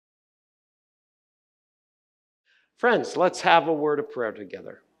Friends, let's have a word of prayer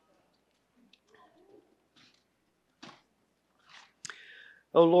together.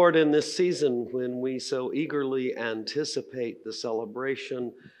 Oh Lord, in this season when we so eagerly anticipate the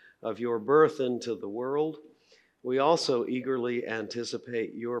celebration of your birth into the world, we also eagerly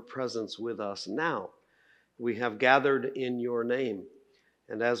anticipate your presence with us now. We have gathered in your name,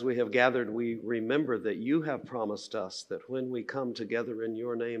 and as we have gathered, we remember that you have promised us that when we come together in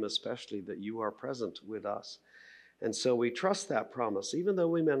your name especially, that you are present with us. And so we trust that promise, even though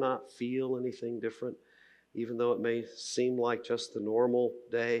we may not feel anything different, even though it may seem like just the normal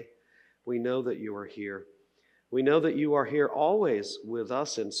day, we know that you are here. We know that you are here always with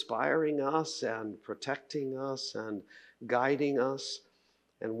us, inspiring us and protecting us and guiding us.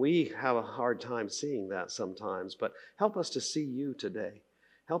 And we have a hard time seeing that sometimes, but help us to see you today.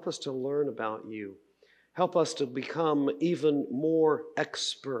 Help us to learn about you. Help us to become even more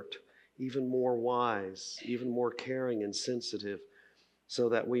expert, even more wise, even more caring and sensitive, so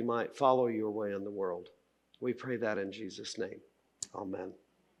that we might follow your way in the world. We pray that in Jesus' name. Amen.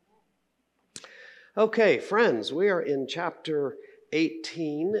 Okay, friends, we are in chapter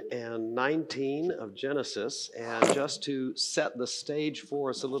 18 and 19 of Genesis, and just to set the stage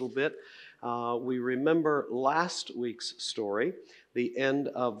for us a little bit, we remember last week's story. The end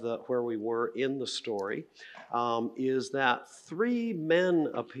of where we were in the story is that three men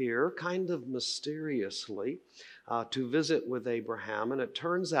appear kind of mysteriously to visit with Abraham, and it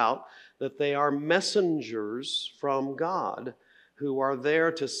turns out that they are messengers from God who are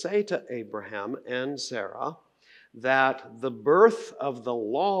there to say to Abraham and Sarah that the birth of the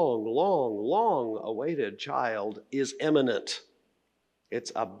long awaited child is imminent.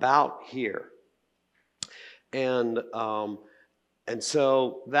 It's about here. And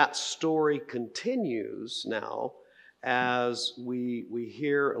so that story continues now as we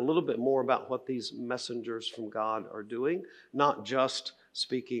hear a little bit more about what these messengers from God are doing, not just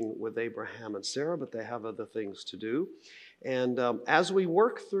speaking with Abraham and Sarah, but they have other things to do. And as we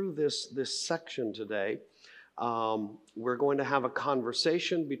work through this section today, we're going to have a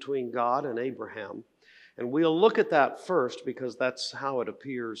conversation between God and Abraham. And we'll look at that first because that's how it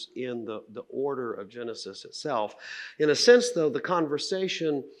appears in the order of Genesis itself. In a sense, though, the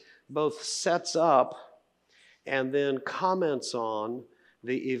conversation both sets up and then comments on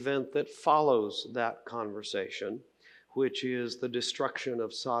the event that follows that conversation, which is the destruction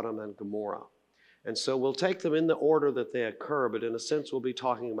of Sodom and Gomorrah. And so we'll take them in the order that they occur, but in a sense we'll be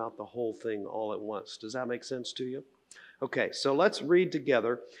talking about the whole thing all at once. Does that make sense to you? Okay, so let's read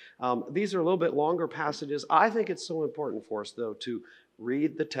together. These are a little bit longer passages. I think it's so important for us, though, to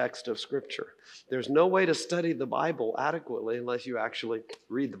read the text of Scripture. There's no way to study the Bible adequately unless you actually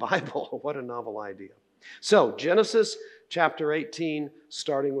read the Bible. What a novel idea. So, Genesis chapter 18,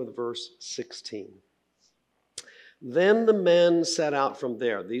 starting with verse 16. Then the men set out from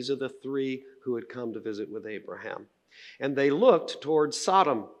there. These are the three who had come to visit with Abraham. And they looked toward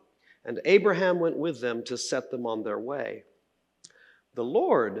Sodom, and Abraham went with them to set them on their way. The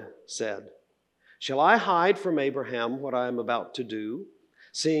Lord said, "Shall I hide from Abraham what I am about to do,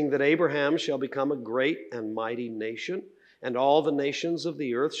 seeing that Abraham shall become a great and mighty nation, and all the nations of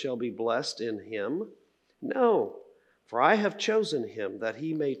the earth shall be blessed in him? No, for I have chosen him that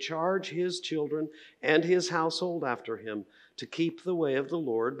he may charge his children and his household after him to keep the way of the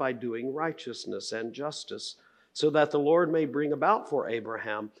Lord by doing righteousness and justice, so that the Lord may bring about for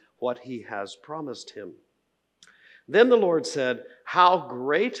Abraham what he has promised him." Then the Lord said, "How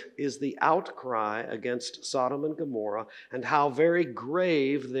great is the outcry against Sodom and Gomorrah, and how very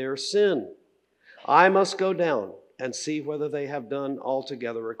grave their sin. I must go down and see whether they have done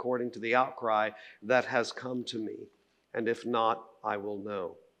altogether according to the outcry that has come to me. And if not, I will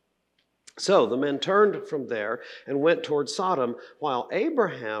know." So the men turned from there and went toward Sodom, while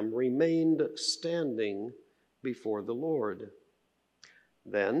Abraham remained standing before the Lord.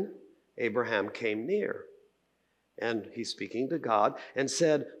 Then Abraham came near, and he's speaking to God, and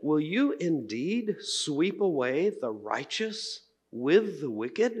said, "Will you indeed sweep away the righteous with the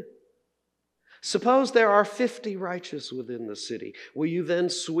wicked? Suppose there are 50 righteous within the city. Will you then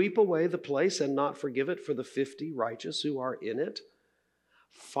sweep away the place and not forgive it for the 50 righteous who are in it?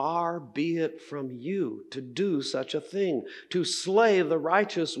 Far be it from you to do such a thing, to slay the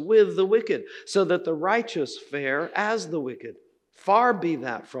righteous with the wicked, so that the righteous fare as the wicked. Far be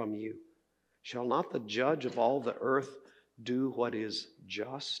that from you. Shall not the judge of all the earth do what is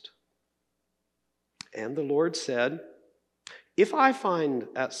just?" And the Lord said, "If I find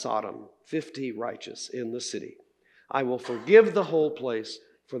at Sodom 50 righteous in the city, I will forgive the whole place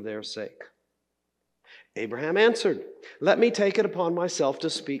for their sake. Abraham answered, "Let me take it upon myself to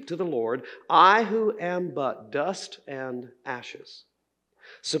speak to the Lord, I who am but dust and ashes.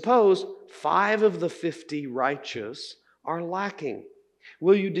 Suppose 5 of the 50 righteous are lacking.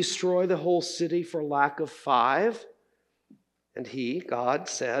 Will you destroy the whole city for lack of 5? And he, God,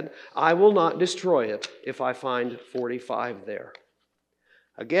 said, I will not destroy it if I find 45 there.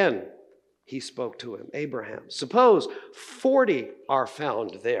 Again, he spoke to him, Abraham, suppose 40 are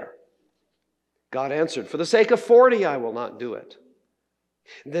found there. God answered, for the sake of 40, I will not do it.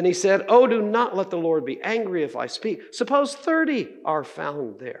 Then he said, oh, do not let the Lord be angry if I speak. Suppose 30 are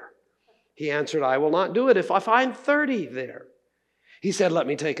found there. He answered, I will not do it if I find 30 there. He said, let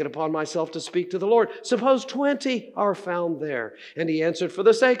me take it upon myself to speak to the Lord. Suppose 20 are found there. And he answered, for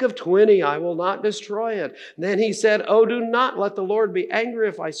the sake of 20, I will not destroy it. Then he said, oh, do not let the Lord be angry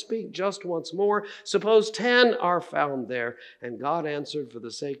if I speak just once more. Suppose 10 are found there. And God answered, for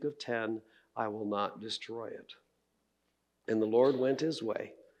the sake of 10, I will not destroy it. And the Lord went his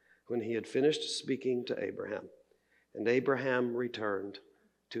way when he had finished speaking to Abraham. And Abraham returned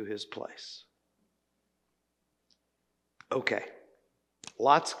to his place. Okay.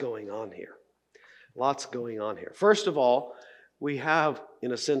 Lots going on here. Lots going on here. First of all, we have,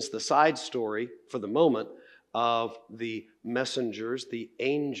 in a sense, the side story for the moment of the messengers, the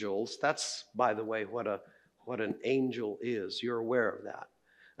angels. That's, by the way, what an angel is. You're aware of that.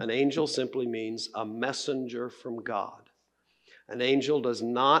 An angel simply means a messenger from God. An angel does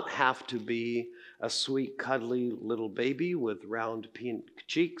not have to be a sweet, cuddly little baby with round pink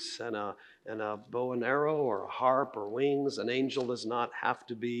cheeks and a bow and arrow or a harp or wings. An angel does not have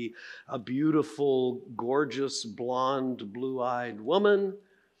to be a beautiful, gorgeous, blonde, blue-eyed woman.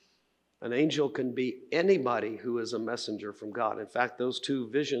 An angel can be anybody who is a messenger from God. In fact, those 2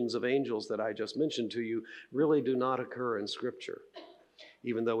 visions of angels that I just mentioned to you really do not occur in Scripture,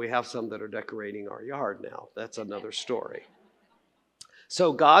 even though we have some that are decorating our yard now. That's another story.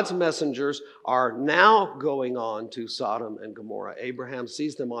 So God's messengers are now going on to Sodom and Gomorrah. Abraham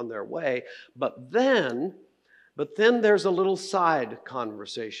sees them on their way, but then there's a little side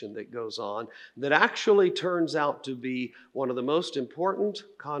conversation that goes on that actually turns out to be one of the most important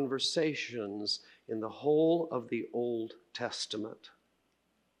conversations in the whole of the Old Testament.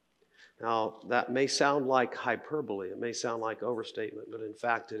 Now, that may sound like hyperbole. It may sound like overstatement, but in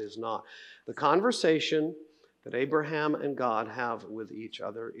fact it is not. The conversation that Abraham and God have with each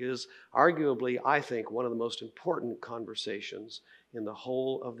other is arguably, I think, one of the most important conversations in the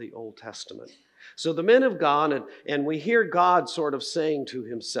whole of the Old Testament. So the men have gone, and we hear God sort of saying to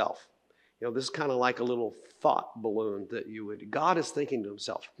himself, this is kind of like a little thought balloon that God is thinking to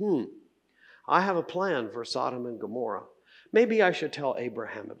himself, I have a plan for Sodom and Gomorrah. Maybe I should tell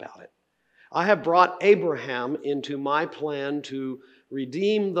Abraham about it. I have brought Abraham into my plan to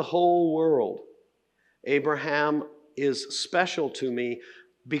redeem the whole world. Abraham is special to me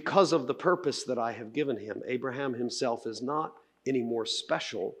because of the purpose that I have given him. Abraham himself is not any more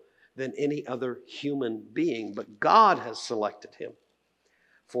special than any other human being, but God has selected him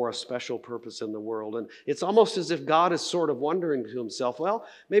for a special purpose in the world. And it's almost as if God is sort of wondering to himself, well,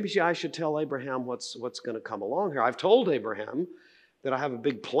 maybe I should tell Abraham what's going to come along here. I've told Abraham that I have a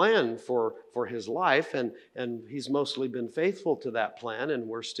big plan for his life, and he's mostly been faithful to that plan, and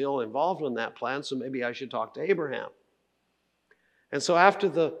we're still involved in that plan, so maybe I should talk to Abraham. And so after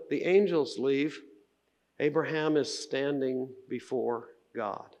the angels leave, Abraham is standing before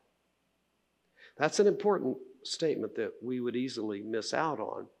God. That's an important statement that we would easily miss out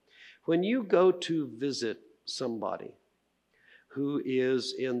on. When you go to visit somebody who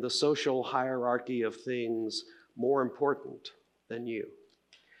is in the social hierarchy of things more important than you.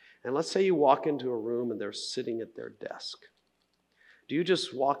 And let's say you walk into a room and they're sitting at their desk. Do you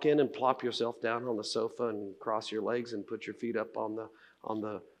just walk in and plop yourself down on the sofa and cross your legs and put your feet up on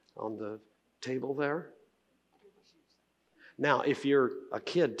the table there? Now, if you're a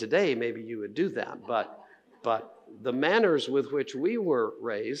kid today, maybe you would do that, but the manners with which we were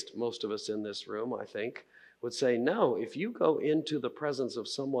raised, most of us in this room, I think, would say, no, if you go into the presence of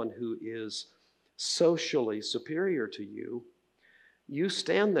someone who is socially superior to you, you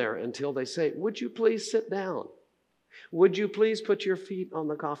stand there until they say, would you please sit down? Would you please put your feet on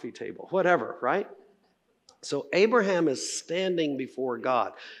the coffee table? Whatever, right? So Abraham is standing before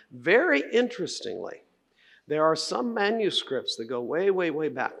God. Very interestingly, there are some manuscripts that go way, way, way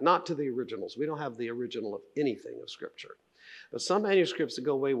back, not to the originals. We don't have the original of anything of Scripture. But some manuscripts that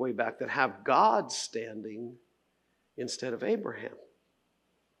go way, way back that have God standing instead of Abraham.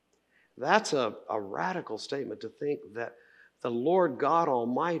 That's a radical statement to think that the Lord God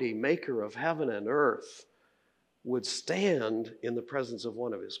Almighty, maker of heaven and earth, would stand in the presence of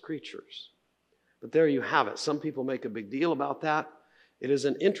one of his creatures. But there you have it. Some people make a big deal about that. It is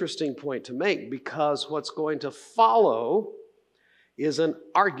an interesting point to make because what's going to follow is an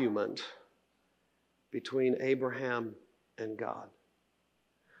argument between Abraham and God.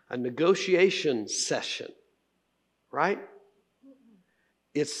 A negotiation session, right?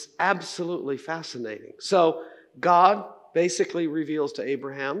 It's absolutely fascinating. So God basically reveals to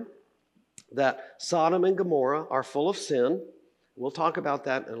Abraham that Sodom and Gomorrah are full of sin. We'll talk about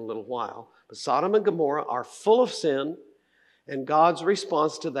that in a little while. But Sodom and Gomorrah are full of sin, and God's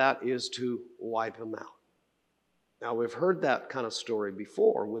response to that is to wipe them out. Now, we've heard that kind of story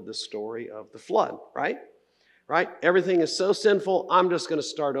before with the story of the flood, right? Right? Everything is so sinful, I'm just going to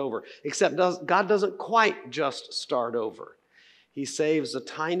start over. Except God doesn't quite just start over. He saves a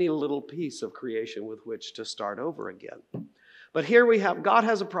tiny little piece of creation with which to start over again. But here we have, God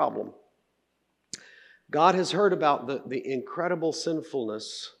has a problem. God has heard about the incredible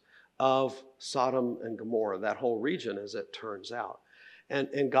sinfulness of Sodom and Gomorrah, that whole region as it turns out.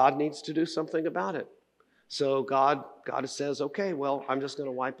 And God needs to do something about it. So God says, okay, well, I'm just going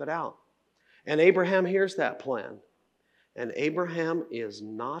to wipe it out. And Abraham hears that plan. And Abraham is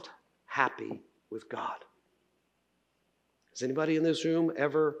not happy with God. Has anybody in this room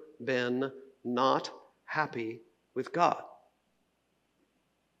ever been not happy with God?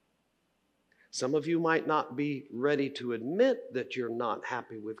 Some of you might not be ready to admit that you're not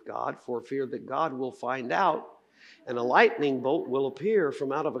happy with God for fear that God will find out and a lightning bolt will appear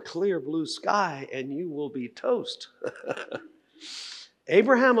from out of a clear blue sky and you will be toast.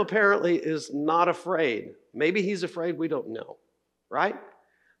 Abraham apparently is not afraid. Maybe he's afraid, we don't know, right?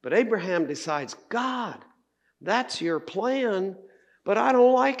 But Abraham decides, God, that's your plan, but I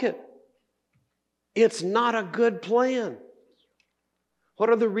don't like it. It's not a good plan. What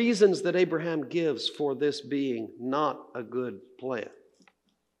are the reasons that Abraham gives for this being not a good plan?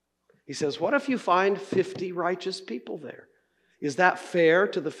 He says, what if you find 50 righteous people there? Is that fair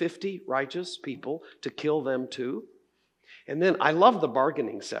to the 50 righteous people to kill them too? And then I love the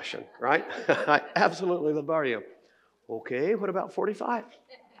bargaining session, right? I absolutely love bargaining. Okay, what about 45?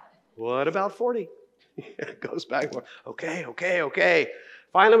 What about 40? It goes back. Okay.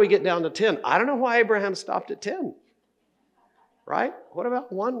 Finally, we get down to 10. I don't know why Abraham stopped at 10. Right? What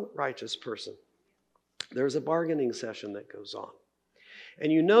about one righteous person? There's a bargaining session that goes on.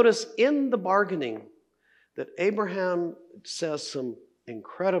 And you notice in the bargaining that Abraham says some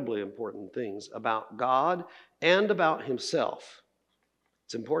incredibly important things about God and about himself.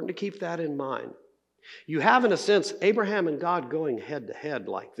 It's important to keep that in mind. You have, in a sense, Abraham and God going head to head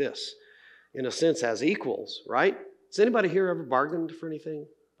like this, in a sense, as equals, right? Has anybody here ever bargained for anything,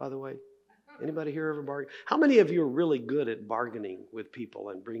 by the way? Anybody here ever bargain? How many of you are really good at bargaining with people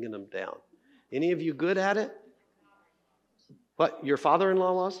and bringing them down? Any of you good at it? What, your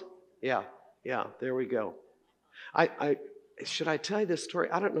father-in-law was? Yeah, there we go. Should I tell you this story?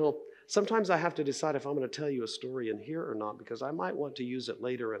 I don't know. Sometimes I have to decide if I'm going to tell you a story in here or not because I might want to use it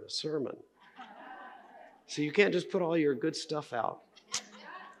later in a sermon. So you can't just put all your good stuff out.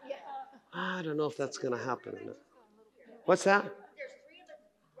 I don't know if that's going to happen. What's that?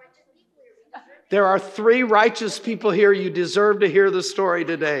 There are 3 righteous people here. You deserve to hear the story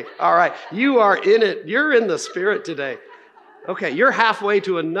today. All right. You are in it. You're in the spirit today. Okay. You're halfway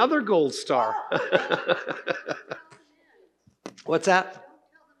to another gold star. What's that?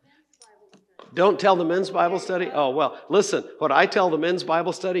 Don't tell the men's Bible study? Oh, well, listen. What I tell the men's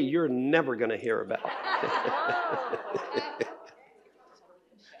Bible study, you're never going to hear about.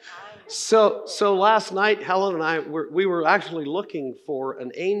 So last night, Helen and I, we were actually looking for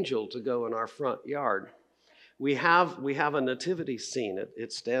an angel to go in our front yard. We have a nativity scene.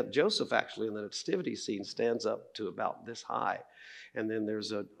 Joseph actually in the nativity scene stands up to about this high. And then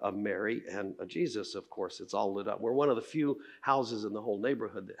there's a Mary and a Jesus, of course. It's all lit up. We're one of the few houses in the whole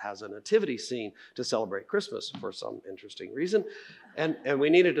neighborhood that has a nativity scene to celebrate Christmas for some interesting reason. And we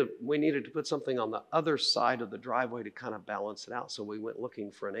needed to put something on the other side of the driveway to kind of balance it out. So we went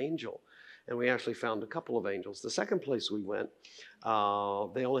looking for an angel. And we actually found a couple of angels. The second place we went,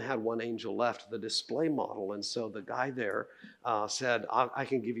 they only had one angel left, the display model. And so the guy there said, I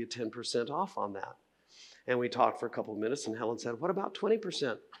can give you 10% off on that. And we talked for a couple of minutes, and Helen said, what about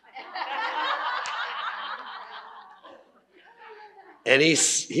 20%? And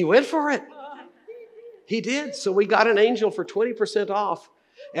he went for it. He did. So we got an angel for 20% off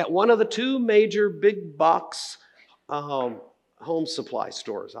at one of the 2 major big box home supply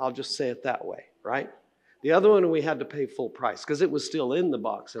stores. I'll just say it that way, right? The other one we had to pay full price because it was still in the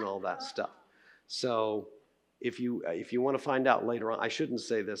box and all that stuff. So if you want to find out later on, I shouldn't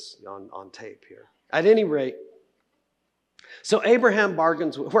say this on tape here. At any rate, So Abraham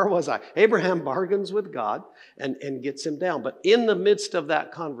bargains, where was I? Abraham bargains with God and gets him down. But in the midst of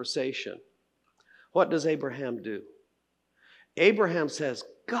that conversation, what does Abraham do? Abraham says,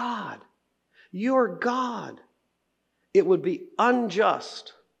 God, you're God. It would be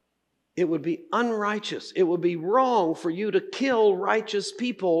unjust. It would be unrighteous. It would be wrong for you to kill righteous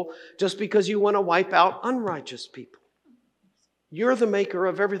people just because you want to wipe out unrighteous people. You're the maker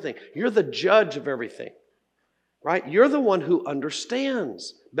of everything. You're the judge of everything. Right? You're the one who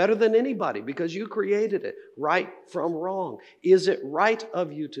understands better than anybody because you created it, right from wrong. Is it right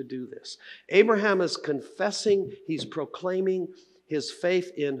of you to do this? Abraham is confessing, he's proclaiming his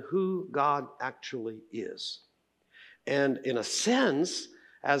faith in who God actually is. And in a sense,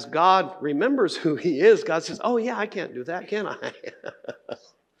 as God remembers who he is, God says, oh yeah, I can't do that, can I?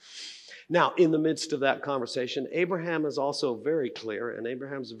 Now, in the midst of that conversation, Abraham is also very clear, and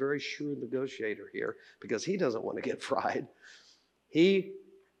Abraham's a very shrewd negotiator here because he doesn't want to get fried. He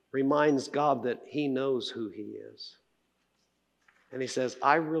reminds God that he knows who he is. And he says,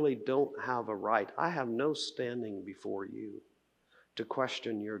 I really don't have a right. I have no standing before you to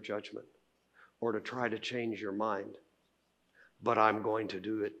question your judgment or to try to change your mind. But I'm going to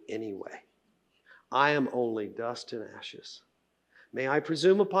do it anyway. I am only dust and ashes. May I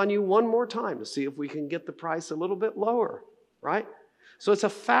presume upon you one more time to see if we can get the price a little bit lower, right? So it's a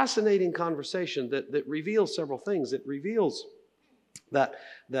fascinating conversation that reveals several things. It reveals that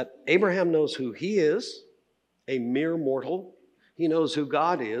Abraham knows who he is, a mere mortal. He knows who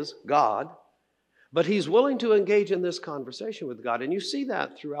God is, God. But he's willing to engage in this conversation with God. And you see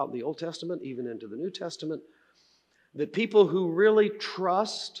that throughout the Old Testament, even into the New Testament, that people who really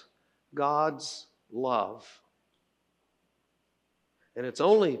trust God's love, and it's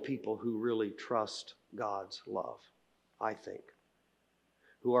only people who really trust God's love, I think,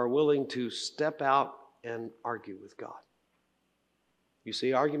 who are willing to step out and argue with God. You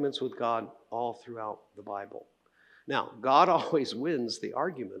see arguments with God all throughout the Bible. Now, God always wins the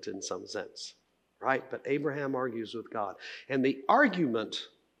argument in some sense, right? But Abraham argues with God. And the argument,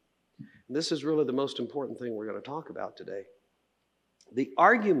 and this is really the most important thing we're going to talk about today, the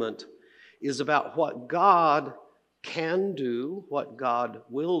argument is about what God can do, what God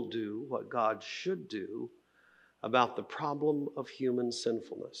will do, what God should do about the problem of human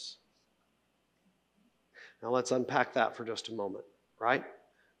sinfulness. Now let's unpack that for just a moment, right?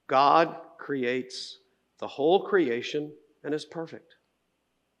 God creates the whole creation and is perfect.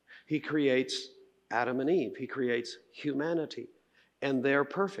 He creates Adam and Eve. He creates humanity, and they're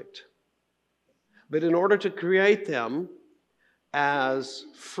perfect. But in order to create them as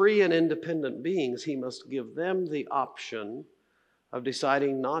free and independent beings, he must give them the option of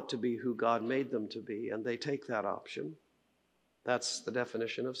deciding not to be who God made them to be, and they take that option. That's the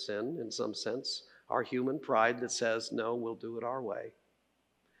definition of sin, in some sense, our human pride that says, no, we'll do it our way.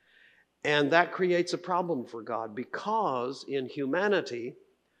 And that creates a problem for God because in humanity,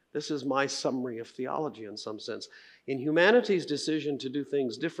 this is my summary of theology in some sense, in humanity's decision to do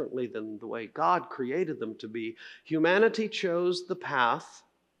things differently than the way God created them to be, humanity chose the path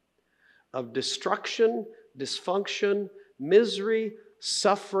of destruction, dysfunction, misery,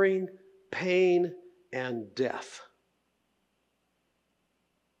 suffering, pain, and death.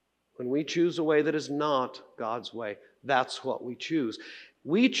 When we choose a way that is not God's way, that's what we choose.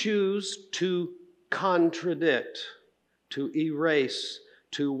 We choose to contradict, to erase,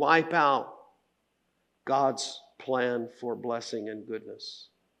 to wipe out God's plan for blessing and goodness.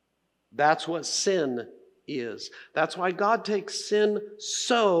 That's what sin is. That's why God takes sin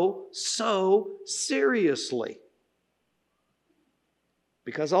so seriously.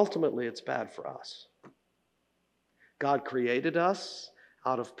 Because ultimately it's bad for us. God created us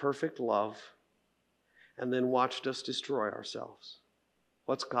out of perfect love and then watched us destroy ourselves.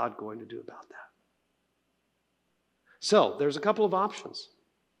 What's God going to do about that? So, there's a couple of options.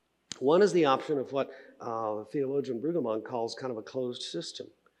 One is the option of what theologian Brueggemann calls kind of a closed system.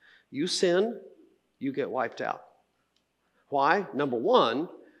 You sin, you get wiped out. Why? Number one,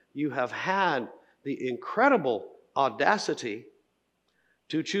 you have had the incredible audacity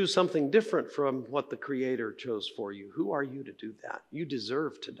to choose something different from what the Creator chose for you. Who are you to do that? You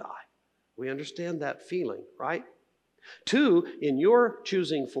deserve to die. We understand that feeling, right? Two, in your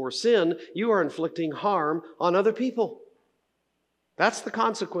choosing for sin, you are inflicting harm on other people. That's the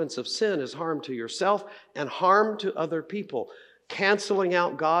consequence of sin, is harm to yourself and harm to other people, canceling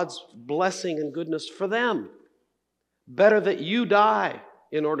out God's blessing and goodness for them. Better that you die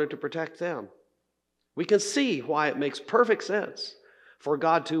in order to protect them. We can see why it makes perfect sense for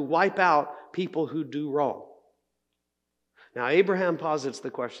God to wipe out people who do wrong. Now, Abraham posits the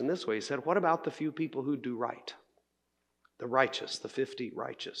question this way. He said, what about the few people who do right? The righteous, the 50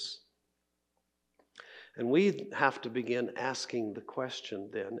 righteous. And we have to begin asking the question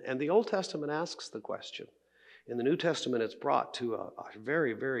then. And the Old Testament asks the question. In the New Testament, it's brought to a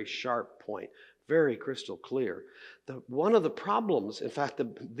very, very sharp point, very crystal clear. One of the problems, in fact,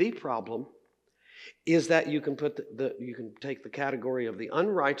 the problem, is that you can take the category of the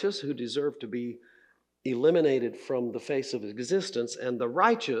unrighteous who deserve to be eliminated from the face of existence, and the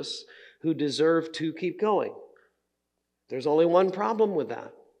righteous who deserve to keep going. There's only one problem with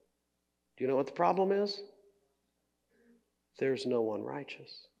that. Do you know what the problem is? There's no one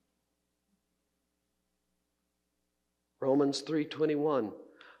righteous. Romans 3:21.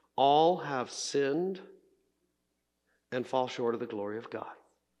 All have sinned and fall short of the glory of God.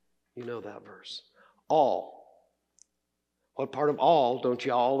 You know that verse. All. What part of all don't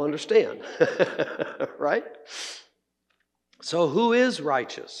you all understand? Right? So who is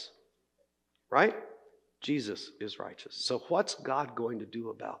righteous? Right? Jesus is righteous. So what's God going to do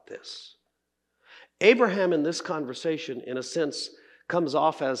about this? Abraham in this conversation, in a sense, comes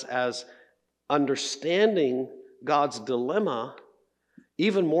off as understanding God's dilemma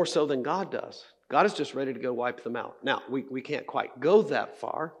even more so than God does. God is just ready to go wipe them out. Now, we can't quite go that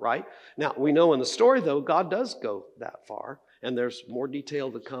far, right? Now, we know in the story, though, God does go that far, and there's more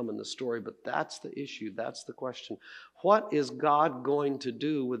detail to come in the story, but that's the issue. That's the question. What is God going to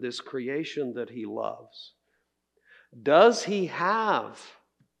do with this creation that he loves? Does he have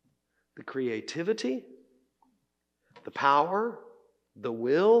the creativity, the power, the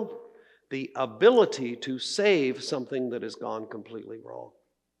will, the ability to save something that has gone completely wrong?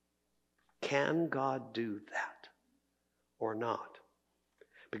 Can God do that or not?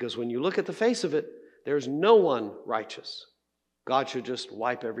 Because when you look at the face of it, there's no one righteous. God should just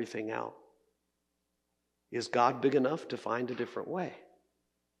wipe everything out. Is God big enough to find a different way?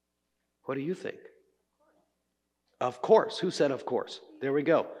 What do you think? Of course. Who said of course? There we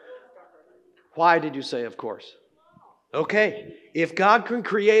go. Why did you say of course? Okay. If God can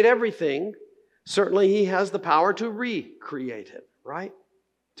create everything, certainly he has the power to recreate it, right?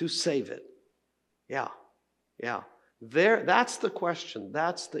 To save it. Yeah. That's the question.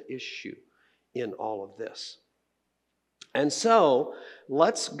 That's the issue in all of this. And so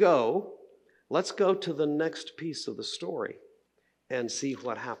let's go to the next piece of the story and see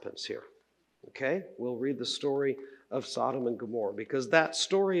what happens here. Okay? We'll read the story of Sodom and Gomorrah, because that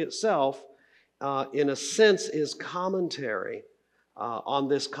story itself, in a sense, is commentary on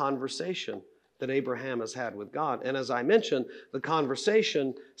this conversation that Abraham has had with God. And as I mentioned, the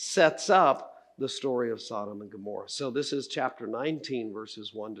conversation sets up the story of Sodom and Gomorrah. So this is chapter 19,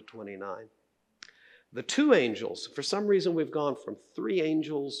 verses 1 to 29. The two angels, for some reason we've gone from 3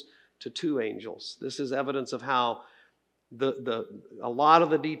 angels to 2 angels. This is evidence of how a lot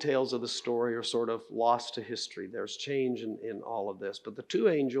of the details of the story are sort of lost to history. There's change in all of this. But the 2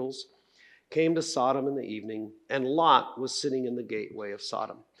 angels came to Sodom in the evening, and Lot was sitting in the gateway of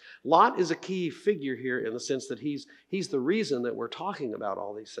Sodom. Lot is a key figure here in the sense that he's the reason that we're talking about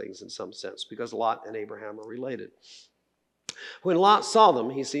all these things in some sense, because Lot and Abraham are related. When Lot saw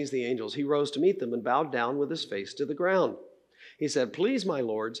them, he sees the angels. He rose to meet them and bowed down with his face to the ground. He said, "Please, my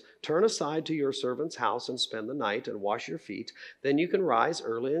lords, turn aside to your servant's house and spend the night and wash your feet. Then you can rise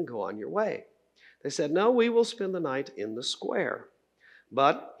early and go on your way." They said, "No, we will spend the night in the square."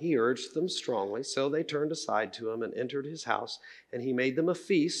 But he urged them strongly, so they turned aside to him and entered his house, and he made them a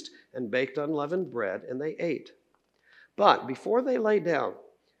feast and baked unleavened bread, and they ate. But before they lay down,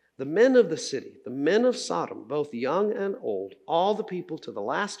 the men of the city, the men of Sodom, both young and old, all the people to the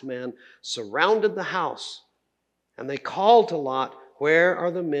last man, surrounded the house. And they called to Lot, "Where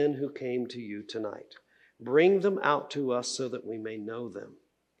are the men who came to you tonight? Bring them out to us so that we may know them."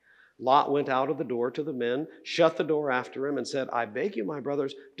 Lot went out of the door to the men, shut the door after him, and said, "I beg you, my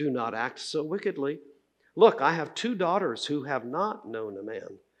brothers, do not act so wickedly. Look, I have 2 daughters who have not known a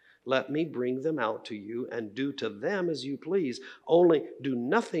man. Let me bring them out to you and do to them as you please. Only do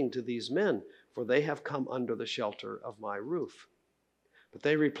nothing to these men, for they have come under the shelter of my roof." But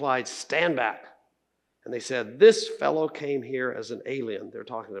they replied, "Stand back." And they said, "This fellow came here as an alien." They're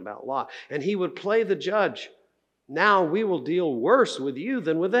talking about Lot. "And he would play the judge. Now we will deal worse with you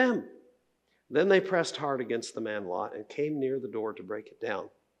than with them." Then they pressed hard against the man Lot and came near the door to break it down.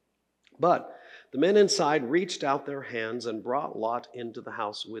 But the men inside reached out their hands and brought Lot into the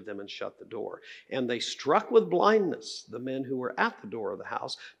house with them and shut the door. And they struck with blindness the men who were at the door of the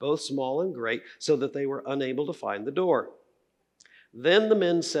house, both small and great, so that they were unable to find the door. Then the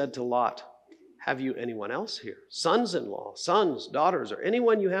men said to Lot, "Have you anyone else here? Sons-in-law, sons, daughters, or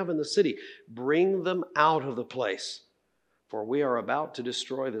anyone you have in the city? Bring them out of the place. for we are about to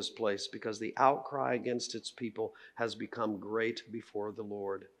destroy this place, because the outcry against its people has become great before the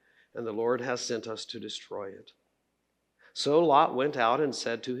Lord, and the Lord has sent us to destroy it. So Lot went out and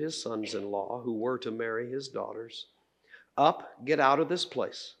said to his sons-in-law, who were to marry his daughters, "Up, get out of this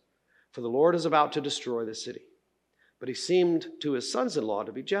place, for the Lord is about to destroy the city." But he seemed to his sons-in-law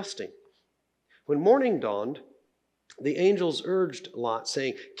to be jesting. When morning dawned, the angels urged Lot,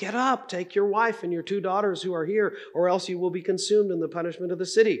 saying, "Get up, take your wife and your 2 daughters who are here, or else you will be consumed in the punishment of the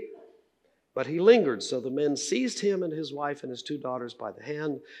city." But he lingered, so the men seized him and his wife and his 2 daughters by the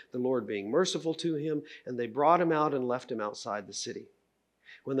hand, the Lord being merciful to him, and they brought him out and left him outside the city.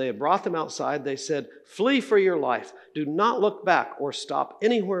 When they had brought them outside, they said, "Flee for your life. Do not look back or stop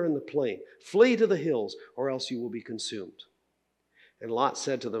anywhere in the plain. Flee to the hills, or else you will be consumed." And Lot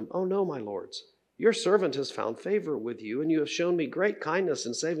said to them, "Oh no, my lords. Your servant has found favor with you, and you have shown me great kindness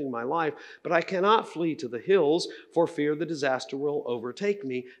in saving my life, but I cannot flee to the hills for fear the disaster will overtake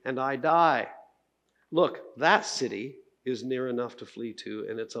me and I die. Look, that city is near enough to flee to,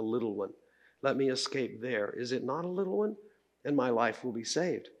 and it's a little one. Let me escape there. Is it not a little one? And my life will be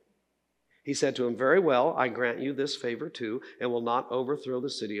saved." He said to him, "Very well, I grant you this favor too, and will not overthrow the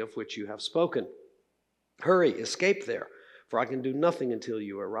city of which you have spoken. Hurry, escape there, for I can do nothing until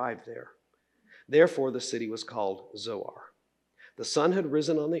you arrive there." Therefore the city was called Zoar. The sun had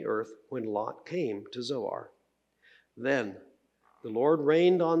risen on the earth when Lot came to Zoar. Then the Lord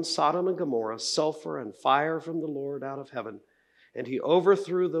rained on Sodom and Gomorrah sulfur and fire from the Lord out of heaven, and he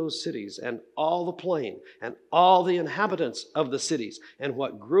overthrew those cities and all the plain and all the inhabitants of the cities and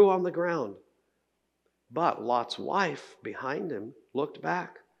what grew on the ground. But Lot's wife behind him looked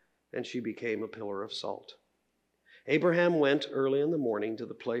back, and she became a pillar of salt. Abraham went early in the morning to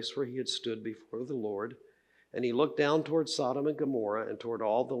the place where he had stood before the Lord, and he looked down toward Sodom and Gomorrah and toward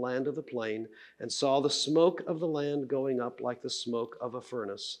all the land of the plain, and saw the smoke of the land going up like the smoke of a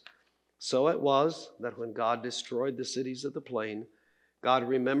furnace. So it was that when God destroyed the cities of the plain, God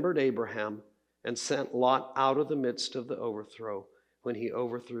remembered Abraham and sent Lot out of the midst of the overthrow when he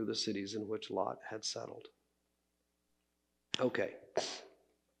overthrew the cities in which Lot had settled. Okay.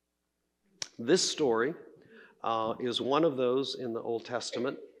 This story is one of those in the Old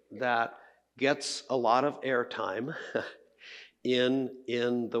Testament that gets a lot of airtime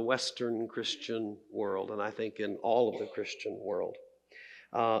in the Western Christian world, and I think in all of the Christian world.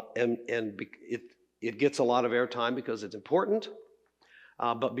 It gets a lot of airtime because it's important,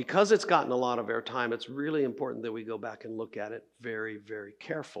 but because it's gotten a lot of airtime, it's really important that we go back and look at it very, very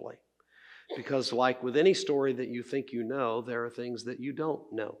carefully. Because like with any story that you think you know, there are things that you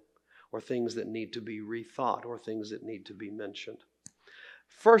don't know, or things that need to be rethought, or things that need to be mentioned.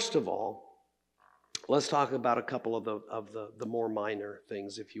 First of all, let's talk about a couple of the more minor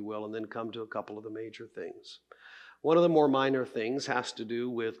things, if you will, and then come to a couple of the major things. One of the more minor things has to do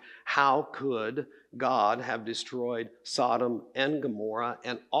with how could God have destroyed Sodom and Gomorrah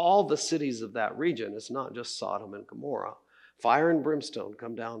and all the cities of that region. It's not just Sodom and Gomorrah. Fire and brimstone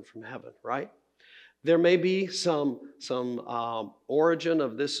come down from heaven, right? There may be some origin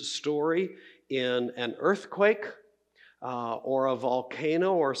of this story in an earthquake or a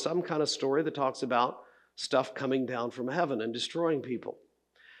volcano, or some kind of story that talks about stuff coming down from heaven and destroying people.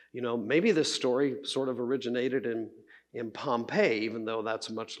 You know, maybe this story sort of originated in Pompeii, even though that's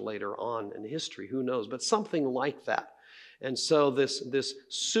much later on in history. Who knows? But something like that. And so this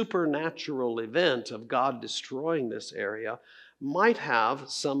supernatural event of God destroying this area might have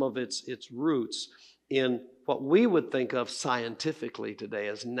some of its roots in what we would think of scientifically today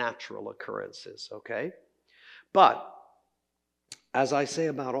as natural occurrences, okay? But, as I say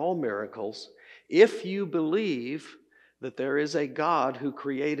about all miracles, if you believe that there is a God who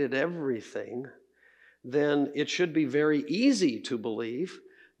created everything, then it should be very easy to believe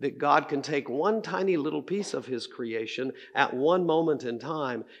that God can take one tiny little piece of his creation at one moment in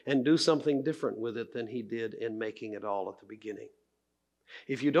time and do something different with it than he did in making it all at the beginning.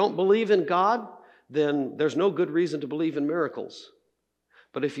 If you don't believe in God, then there's no good reason to believe in miracles.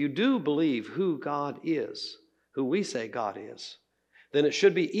 But if you do believe who God is, who we say God is, then it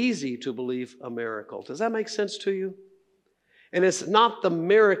should be easy to believe a miracle. Does that make sense to you? And it's not the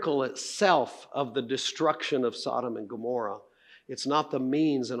miracle itself of the destruction of Sodom and Gomorrah. It's not the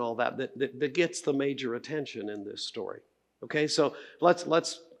means and all that gets the major attention in this story. Okay, so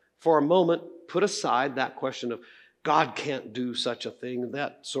let's for a moment put aside that question of God can't do such a thing.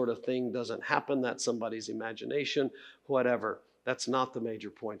 That sort of thing doesn't happen. That's somebody's imagination, whatever. That's not the major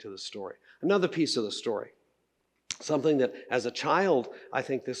point of the story. Another piece of the story, something that as a child, I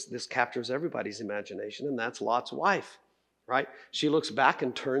think this captures everybody's imagination, and that's Lot's wife, right? She looks back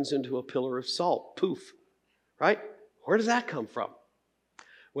and turns into a pillar of salt. Poof, right? Where does that come from?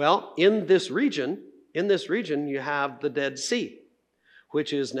 Well, in this region, you have the Dead Sea,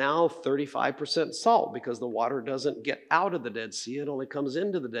 which is now 35% salt because the water doesn't get out of the Dead Sea. It only comes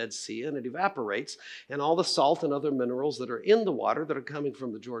into the Dead Sea and it evaporates. And all the salt and other minerals that are in the water that are coming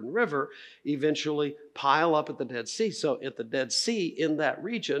from the Jordan River eventually pile up at the Dead Sea. So at the Dead Sea, in that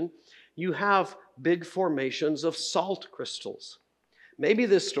region, you have big formations of salt crystals. Maybe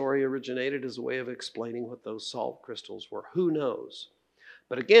this story originated as a way of explaining what those salt crystals were. Who knows?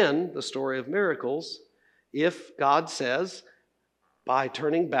 But again, the story of miracles, if God says, by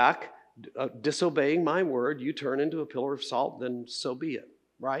turning back, disobeying my word, you turn into a pillar of salt, then so be it,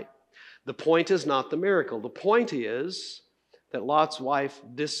 right? The point is not the miracle. The point is that Lot's wife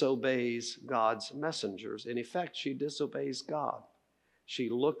disobeys God's messengers. In effect, she disobeys God. She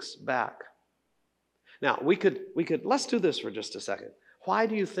looks back. Now, we could let's do this for just a second. Why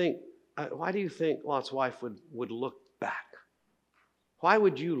do you think Lot's wife would look back? Why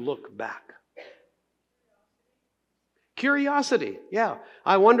would you look back? Curiosity, yeah.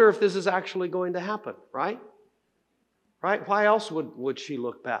 I wonder if this is actually going to happen, right? Right? Why else would she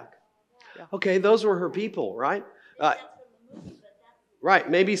look back? Okay, those were her people, right? Right,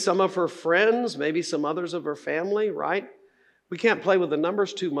 maybe some of her friends, maybe some others of her family, right? We can't play with the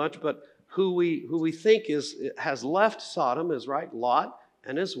numbers too much, but who we think has left Sodom is, right, Lot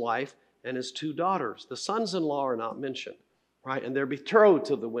and his wife and his 2 daughters. The sons-in-law are not mentioned. Right? And they're betrothed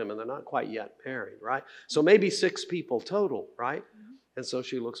to the women. They're not quite yet married, right? So maybe 6 people total, right? And so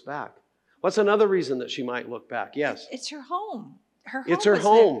she looks back. What's another reason that she might look back? Yes. It's her home. It's her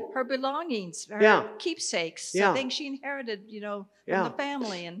home. Her belongings, her keepsakes, things she inherited, from the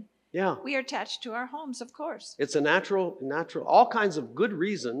family. And we are attached to our homes, of course. It's a natural, all kinds of good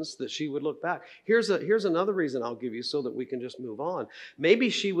reasons that she would look back. Here's another reason I'll give you so that we can just move on. Maybe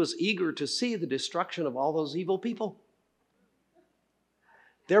she was eager to see the destruction of all those evil people.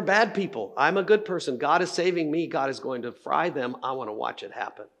 They're bad people. I'm a good person. God is saving me. God is going to fry them. I want to watch it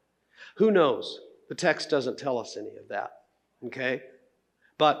happen. Who knows? The text doesn't tell us any of that. Okay?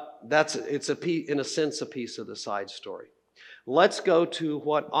 But it's in a sense a piece of the side story. Let's go to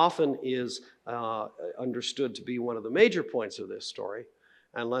what often is understood to be one of the major points of this story,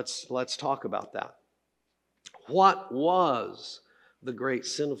 and let's talk about that. What was the great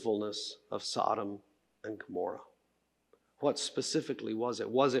sinfulness of Sodom and Gomorrah? What specifically was it?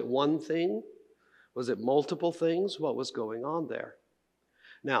 Was it one thing? Was it multiple things? What was going on there?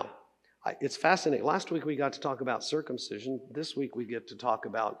 Now, it's fascinating. Last week we got to talk about circumcision. This week we get to talk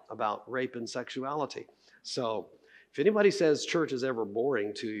about rape and sexuality. So if anybody says church is ever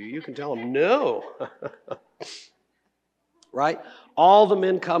boring to you, you can tell them no. Right? All the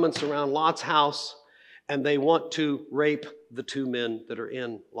men come and surround Lot's house, and they want to rape the 2 men that are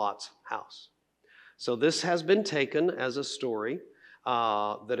in Lot's house. So this has been taken as a story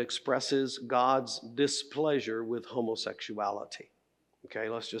that expresses God's displeasure with homosexuality. Okay,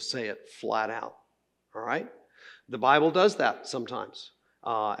 let's just say it flat out. All right? The Bible does that sometimes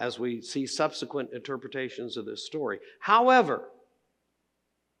as we see subsequent interpretations of this story. However,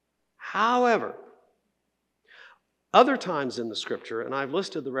 other times in the Scripture, and I've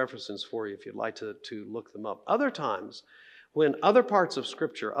listed the references for you if you'd like to look them up, other times when other parts of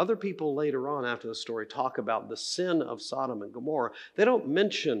Scripture, other people later on after the story talk about the sin of Sodom and Gomorrah, they don't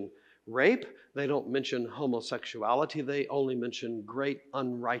mention rape, they don't mention homosexuality, they only mention great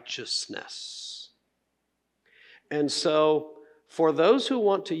unrighteousness. And so, for those who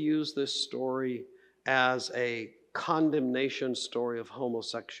want to use this story as a condemnation story of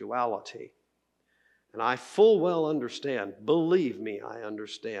homosexuality, and I full well understand, believe me, I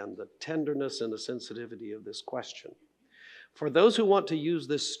understand the tenderness and the sensitivity of this question. For those who want to use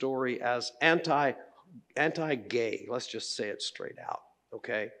this story as anti-gay, let's just say it straight out,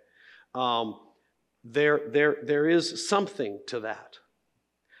 okay? There is something to that.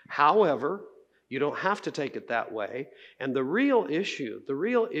 However, you don't have to take it that way. And the real issue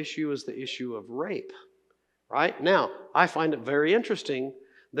is the issue of rape, right? Now, I find it very interesting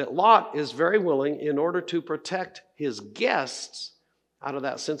that Lot is very willing, in order to protect his guests, out of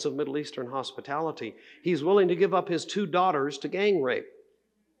that sense of Middle Eastern hospitality, he's willing to give up his 2 daughters to gang rape.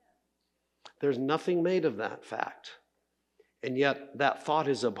 There's nothing made of that fact. And yet that thought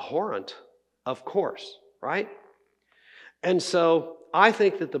is abhorrent, of course, right? And so I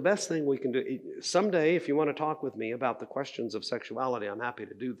think that the best thing we can do, someday if you want to talk with me about the questions of sexuality, I'm happy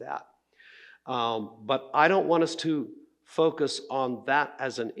to do that. But I don't want us to focus on that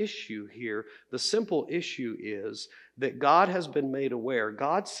as an issue here. The simple issue is that God has been made aware.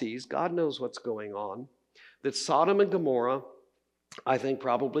 God sees, God knows what's going on, that Sodom and Gomorrah I think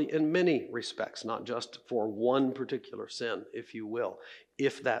probably in many respects, not just for one particular sin, if you will.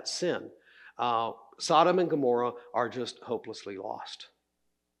 If that sin, Sodom and Gomorrah are just hopelessly lost.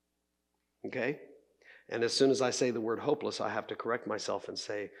 Okay? And as soon as I say the word hopeless, I have to correct myself and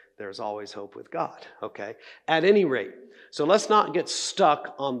say there's always hope with God. Okay? At any rate, so let's not get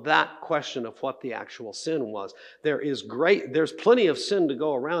stuck on that question of what the actual sin was. There's plenty of sin to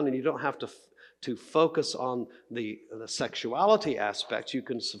go around, and you don't have to focus on the sexuality aspects. You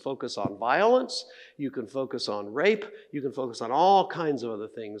can focus on violence. You can focus on rape. You can focus on all kinds of other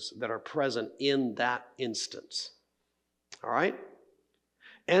things that are present in that instance. All right?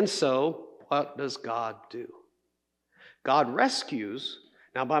 And so, what does God do? God rescues.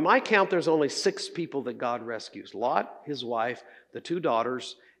 Now, by my count, there's only 6 people that God rescues. Lot, his wife, the 2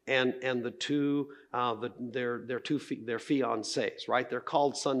 daughters, and the two their fiancés, right? They're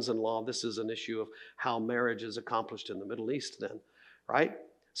called sons-in-law. This is an issue of how marriage is accomplished in the Middle East then, right?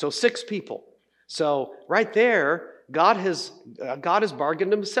 So 6 people. So right there, God has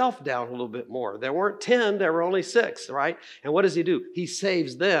bargained himself down a little bit more. There weren't 10, there were only 6, right? And what does he do? He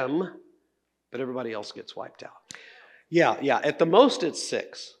saves them, but everybody else gets wiped out. Yeah. At the most, it's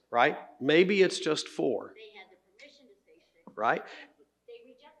 6, right? Maybe it's just 4. They had the permission to say 6. Right? They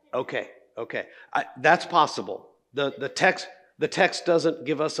rejected it. Okay. That's possible. The text doesn't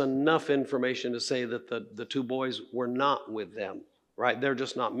give us enough information to say that the 2 boys were not with them, right? They're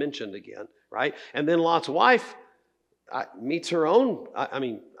just not mentioned again, right? And then Lot's wife meets her own.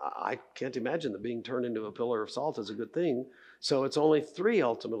 I can't imagine that being turned into a pillar of salt is a good thing. So it's only 3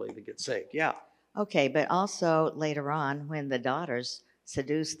 ultimately that get saved. Yeah. Okay, but also later on, when the daughters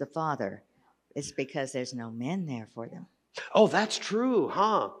seduce the father, it's because there's no men there for them. Oh, that's true,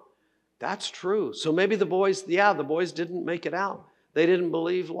 huh? That's true. So maybe the boys didn't make it out. They didn't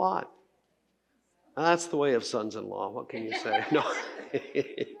believe Lot. That's the way of sons-in-law. What can you say? No.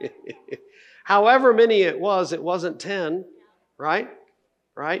 However many it wasn't 10, right?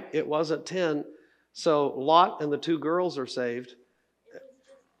 Right? It wasn't 10. So Lot and the 2 girls are saved.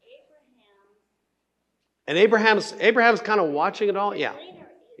 And Abraham's kind of watching it all? Yeah.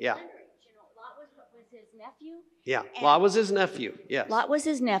 Yeah. Lot was his nephew. Yeah, Lot was his nephew, yes. Lot was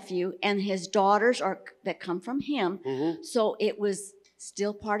his nephew, and his daughters that come from him. Mm-hmm. So it was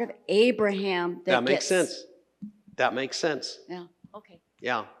still part of Abraham. That makes sense. That makes sense. Yeah, okay.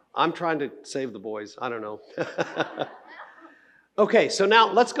 Yeah, I'm trying to save the boys. I don't know. Okay, so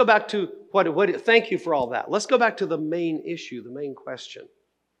now let's go back to thank you for all that. Let's go back to the main issue, the main question.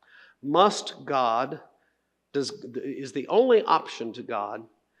 Is the only option to God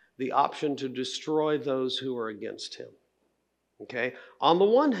the option to destroy those who are against him? Okay? On the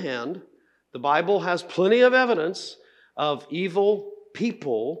one hand, the Bible has plenty of evidence of evil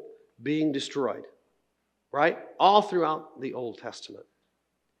people being destroyed, right? All throughout the Old Testament.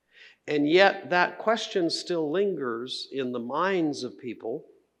 And yet that question still lingers in the minds of people,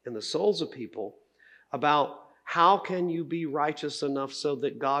 in the souls of people, about how can you be righteous enough so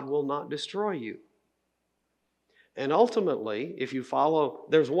that God will not destroy you? And ultimately, if you follow,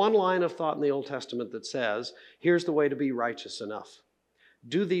 there's one line of thought in the Old Testament that says, here's the way to be righteous enough.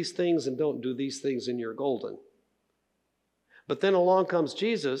 Do these things and don't do these things and you're golden. But then along comes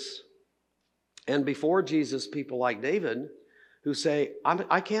Jesus, and before Jesus, people like David, who say,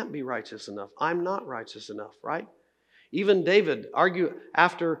 I can't be righteous enough. I'm not righteous enough, right? Even David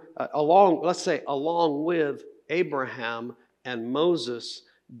along with Abraham and Moses,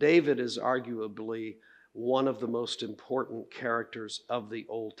 David is arguably one of the most important characters of the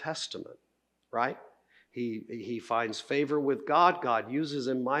Old Testament, right? He finds favor with God. God uses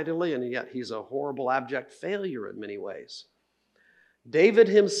him mightily, and yet he's a horrible, abject failure in many ways. David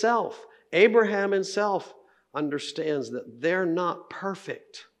himself, Abraham himself, understands that they're not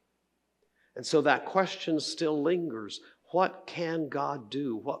perfect. And so that question still lingers. What can God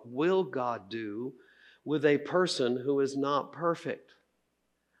do? What will God do with a person who is not perfect?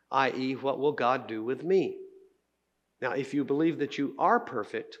 I.e., what will God do with me? Now, if you believe that you are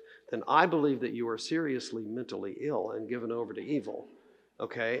perfect, then I believe that you are seriously mentally ill and given over to evil.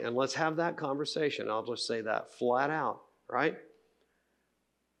 Okay? And let's have that conversation. I'll just say that flat out, right?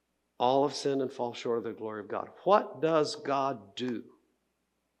 All have sinned and fall short of the glory of God. What does God do?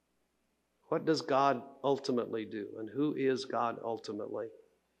 What does God ultimately do? And who is God ultimately?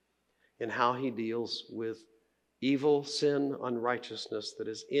 And how he deals with evil, sin, unrighteousness that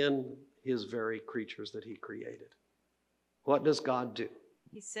is in his very creatures that he created. What does God do?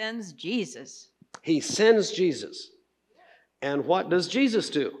 He sends Jesus. He sends Jesus. And what does Jesus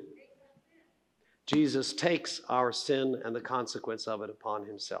do? Jesus takes our sin and the consequence of it upon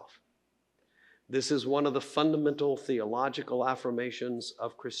himself. This is one of the fundamental theological affirmations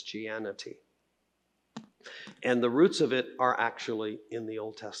of Christianity. And the roots of it are actually in the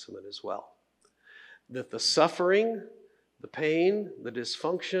Old Testament as well. That the suffering, the pain, the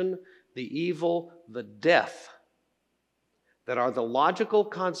dysfunction, the evil, the death that are the logical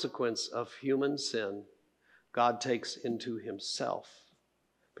consequence of human sin, God takes into himself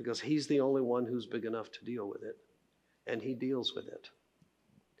because he's the only one who's big enough to deal with it, and he deals with it.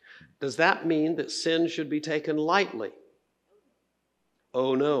 Does that mean that sin should be taken lightly?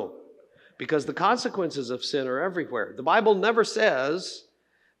 Oh, no, because the consequences of sin are everywhere. The Bible never says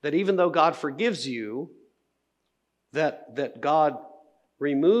that even though God forgives you, that God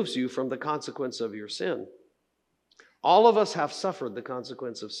removes you from the consequence of your sin. All of us have suffered the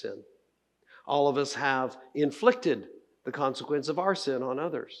consequence of sin. All of us have inflicted the consequence of our sin on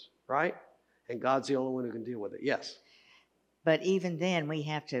others, right? And God's the only one who can deal with it. Yes? But even then, we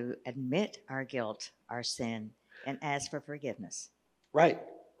have to admit our guilt, our sin, and ask for forgiveness. Right,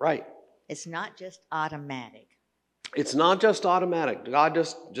 right. It's not just automatic. It's not just automatic. God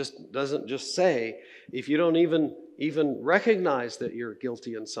just doesn't just say, if you don't even recognize that you're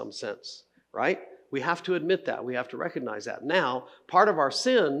guilty in some sense, right? We have to admit that. We have to recognize that. Now, part of our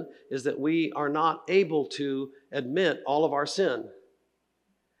sin is that we are not able to admit all of our sin.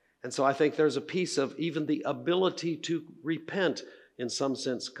 And so I think there's a piece of even the ability to repent in some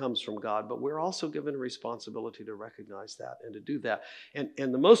sense comes from God, but we're also given a responsibility to recognize that and to do that. And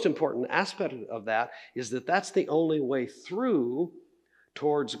the most important aspect of that is that that's the only way through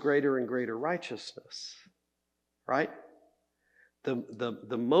towards greater and greater righteousness, right?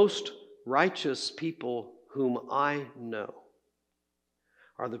 The most righteous people whom I know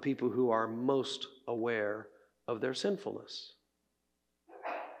are the people who are most aware of their sinfulness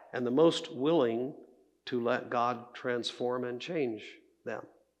and the most willing to let God transform and change them.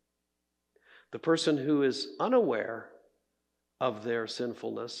 The person who is unaware of their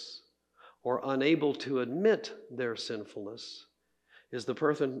sinfulness or unable to admit their sinfulness is the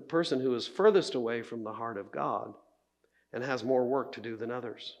person who is furthest away from the heart of God and has more work to do than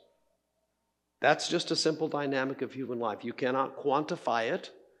others. That's just a simple dynamic of human life. You cannot quantify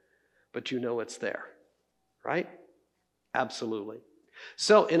it, but you know it's there, right? Absolutely.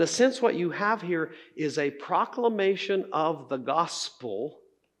 So, in a sense, what you have here is a proclamation of the gospel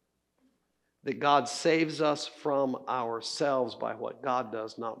that God saves us from ourselves by what God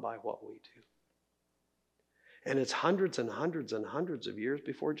does, not by what we do. And it's hundreds and hundreds and hundreds of years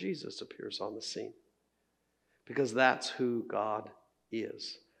before Jesus appears on the scene, because that's who God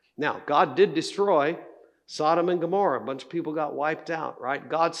is. Now, God did destroy Sodom and Gomorrah. A bunch of people got wiped out, right?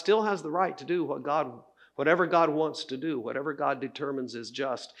 God still has the right to do whatever God wants to do, whatever God determines is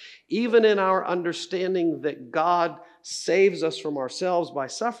just. Even in our understanding that God saves us from ourselves by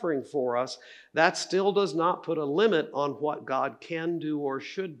suffering for us, that still does not put a limit on what God can do or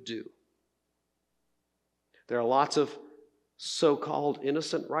should do. There are lots of so-called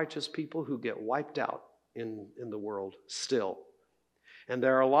innocent, righteous people who get wiped out in the world still. And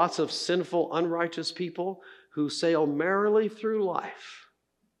there are lots of sinful, unrighteous people who sail merrily through life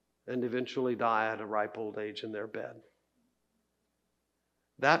and eventually die at a ripe old age in their bed.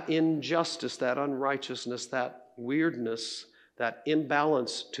 That injustice, that unrighteousness, that weirdness, that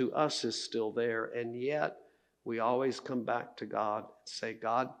imbalance to us is still there. And yet, we always come back to God and say,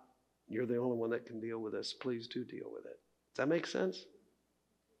 God, you're the only one that can deal with this. Please do deal with it. Does that make sense?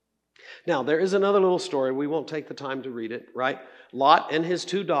 Now, there is another little story. We won't take the time to read it, right? Lot and his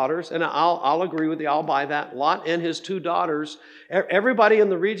two daughters, and I'll agree with you. I'll buy that. Lot and his two daughters. Everybody in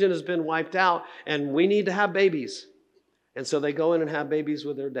the region has been wiped out, and we need to have babies. And so they go in and have babies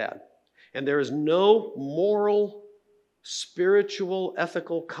with their dad. And there is no moral, spiritual,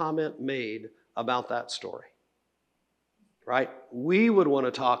 ethical comment made about that story, right? We would want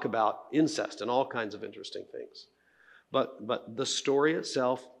to talk about incest and all kinds of interesting things. But the story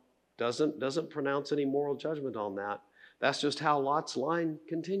itself doesn't pronounce any moral judgment on that. That's just how Lot's line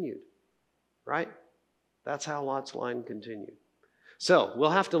continued, right? That's how Lot's line continued. So we'll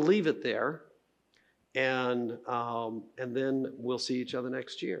have to leave it there, and then we'll see each other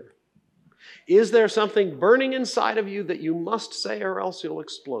next year. Is there something burning inside of you that you must say, or else you'll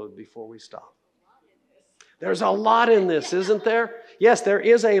explode before we stop? There's a lot in this, isn't there? Yes, there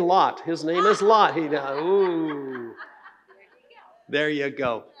is a Lot. His name is Lot. Ooh. There you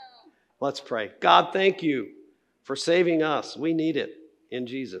go. Let's pray. God, thank you for saving us. We need it in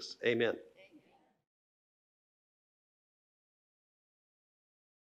Jesus. Amen.